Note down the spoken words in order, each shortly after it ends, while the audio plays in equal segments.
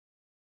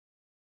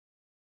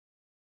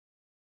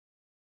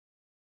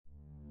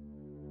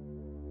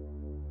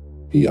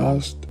He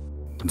asked,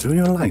 "Do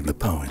you like the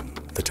poem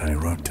that I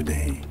wrote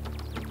today?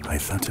 I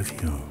thought of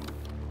you."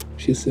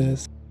 She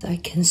says, I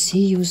can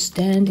see you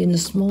stand in a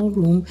small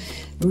room,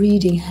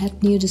 reading,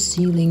 head near the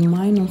ceiling,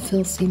 mine on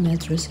filthy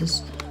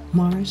mattresses,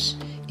 Mars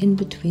in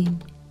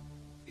between.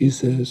 He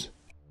says,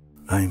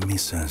 I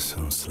miss us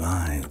on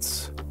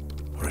slides,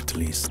 or at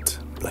least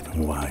black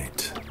and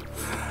white.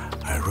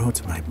 I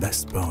wrote my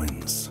best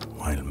poems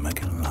while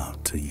making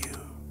love to you.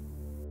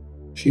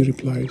 She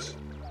replies,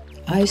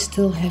 I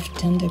still have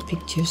tender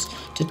pictures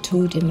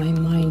tattooed in my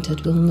mind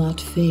that will not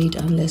fade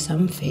unless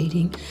I'm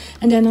fading,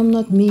 and then I'm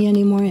not me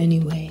anymore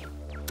anyway.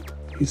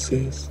 He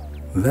says,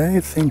 They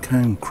think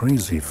I'm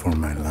crazy for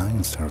my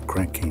lines are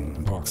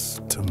cracking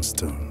box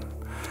tombstone,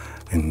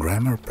 and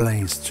grammar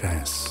plays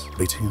chess,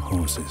 beating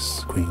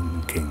horses,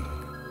 queen, king.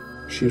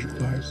 She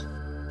replies,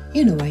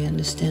 You know, I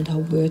understand how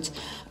words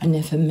are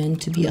never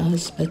meant to be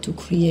us, but to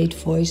create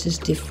voices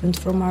different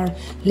from our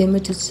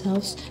limited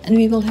selves, and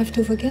we will have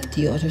to forget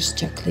the others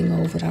chuckling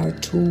over our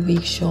too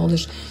weak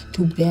shoulders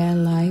to bear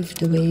life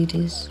the way it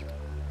is.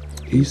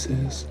 He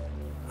says,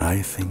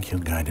 I think you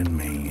guided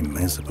me in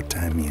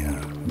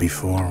Mesopotamia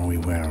before we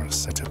were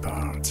set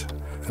apart,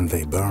 and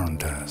they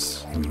burned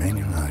us in many